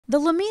The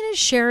Lomita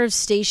Sheriff's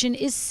Station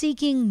is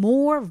seeking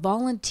more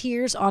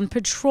volunteers on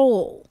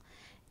patrol.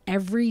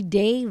 Every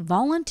day,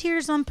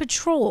 volunteers on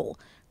patrol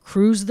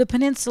cruise the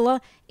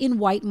peninsula in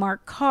white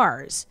marked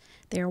cars.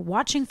 They are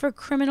watching for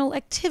criminal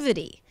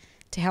activity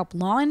to help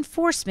law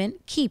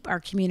enforcement keep our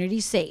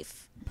community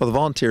safe. Well, the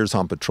volunteers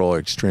on patrol are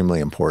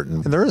extremely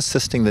important, and they're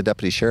assisting the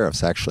deputy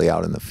sheriffs actually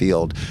out in the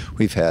field.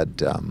 We've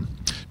had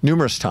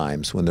numerous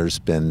times when there's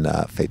been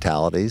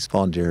fatalities.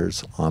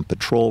 Volunteers on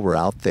patrol were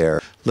out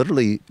there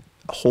literally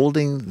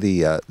holding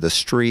the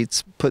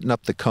streets, putting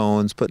up the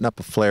cones, putting up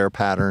a flare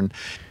pattern.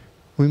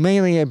 We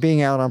mainly are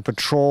being out on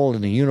patrol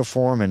in the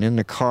uniform and in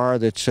the car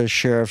that says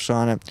sheriff's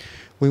on it.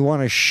 We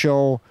want to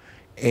show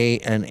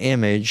an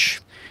image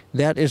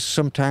that is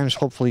sometimes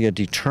hopefully a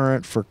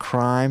deterrent for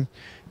crime.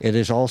 It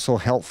is also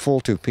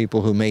helpful to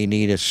people who may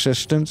need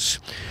assistance,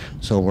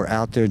 so we're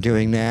out there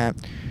doing that.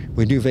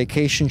 We do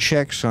vacation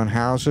checks on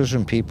houses,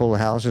 and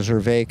houses are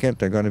vacant,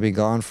 they're going to be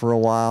gone for a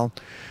while.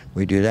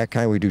 We do that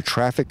kind. We do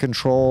traffic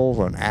control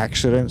on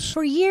accidents.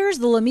 For years,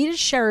 the Lomita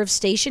Sheriff's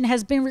Station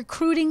has been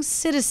recruiting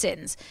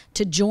citizens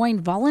to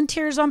join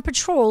volunteers on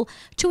patrol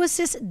to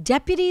assist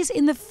deputies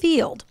in the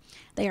field.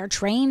 They are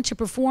trained to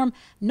perform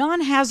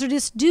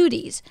non-hazardous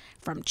duties,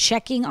 from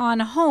checking on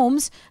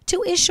homes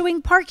to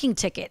issuing parking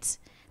tickets.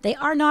 They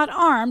are not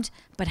armed,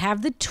 but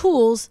have the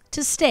tools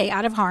to stay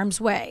out of harm's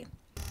way.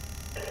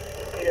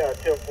 Yeah,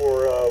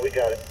 10-4, we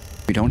got it.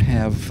 We don't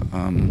have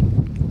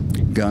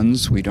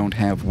guns, we don't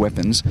have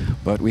weapons,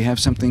 but we have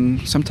something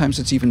sometimes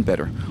it's even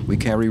better. We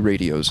carry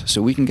radios,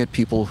 so we can get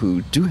people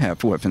who do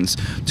have weapons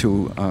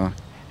to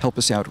help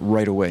us out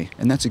right away.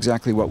 And that's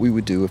exactly what we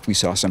would do if we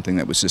saw something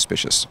that was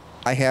suspicious.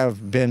 I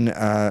have been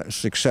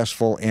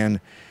successful in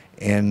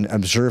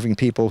observing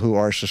people who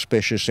are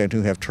suspicious and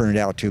who have turned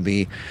out to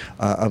be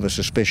of a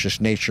suspicious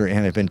nature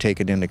and have been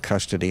taken into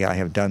custody. I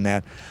have done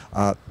that.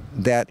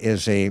 That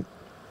is a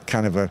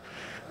kind of an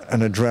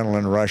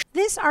adrenaline rush.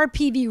 This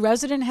RPV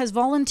resident has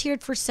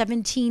volunteered for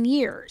 17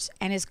 years,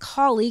 and his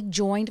colleague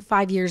joined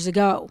 5 years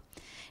ago.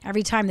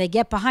 Every time they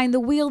get behind the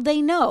wheel,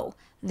 they know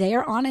they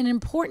are on an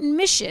important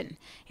mission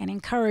and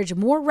encourage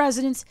more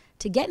residents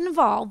to get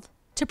involved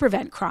to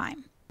prevent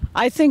crime.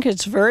 I think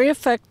it's very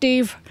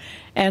effective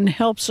and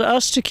helps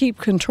us to keep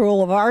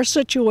control of our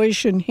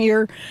situation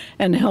here,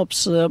 and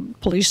helps the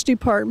police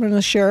department,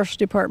 the sheriff's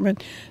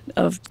department,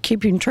 of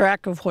keeping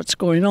track of what's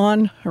going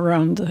on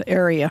around the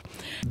area.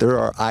 There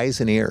are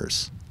eyes and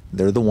ears.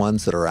 They're the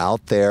ones that are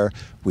out there.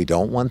 We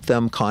don't want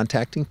them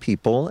contacting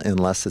people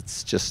unless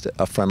it's just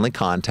a friendly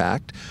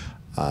contact.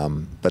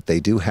 But they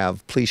do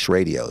have police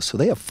radios, so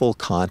they have full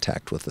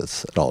contact with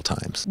us at all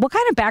times. What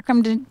kind of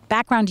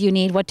background do you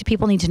need? What do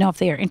people need to know if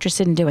they are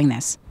interested in doing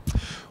this?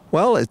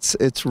 Well,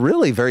 it's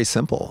really very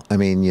simple. I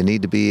mean, you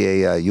need to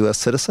be a U.S.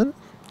 citizen,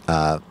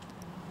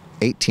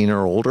 18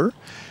 or older,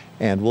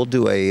 and we'll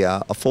do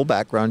a full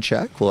background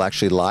check. We'll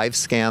actually live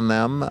scan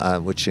them,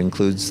 which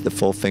includes the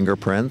full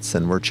fingerprints,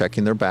 and we're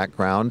checking their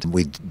background.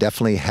 We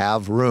definitely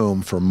have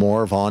room for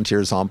more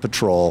volunteers on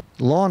patrol.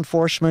 Law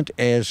enforcement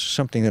is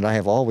something that I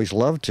have always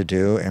loved to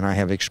do, and I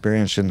have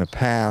experienced in the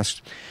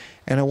past.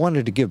 And I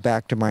wanted to give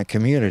back to my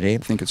community. I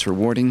think it's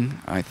rewarding.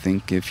 I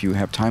think if you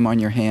have time on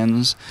your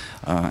hands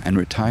and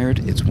retired,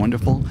 it's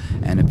wonderful.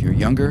 And if you're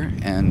younger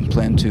and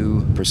plan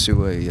to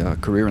pursue a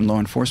career in law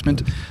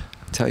enforcement,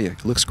 I tell you,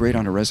 it looks great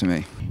on a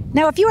resume.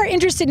 Now, if you are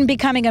interested in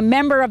becoming a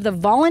member of the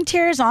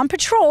Volunteers on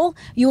Patrol,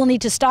 you will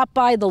need to stop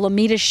by the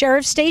Lomita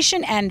Sheriff's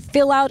Station and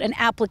fill out an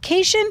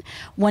application.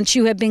 Once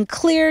you have been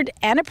cleared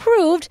and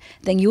approved,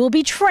 then you will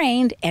be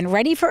trained and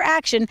ready for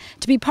action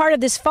to be part of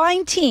this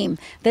fine team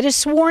that is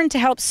sworn to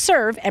help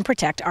serve and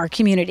protect our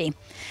community.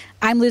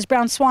 I'm Liz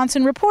Brown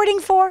Swanson reporting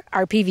for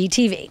RPV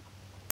TV.